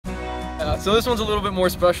So this one's a little bit more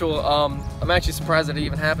special. I'm actually surprised that it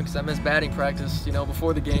even happened because I missed batting practice, you know,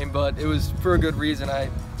 before the game, but it was for a good reason.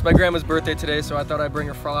 It's my grandma's birthday today, so I thought I'd bring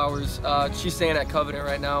her flowers. She's staying at Covenant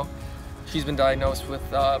right now. She's been diagnosed with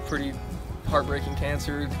pretty heartbreaking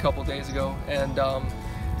cancer a couple days ago, and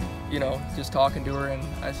you know, just talking to her, and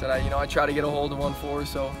I said, I try to get a hold of one for her,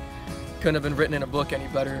 so couldn't have been written in a book any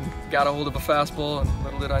better, and got a hold of a fastball, and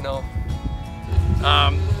little did I know.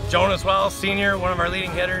 Jonas Welles, senior, one of our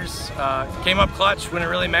leading hitters, came up clutch when it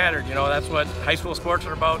really mattered. You know, that's what high school sports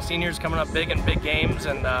are about. Seniors coming up big in big games,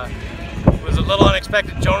 and it was a little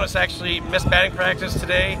unexpected. Jonas actually missed batting practice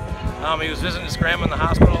today. He was visiting his grandma in the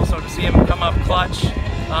hospital, so to see him come up clutch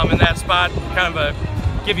in that spot, kind of a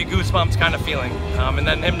give you goosebumps kind of feeling. And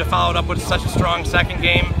then him to follow it up with such a strong second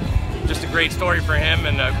game, just a great story for him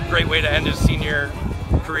and a great way to end his senior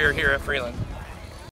career here at Freeland.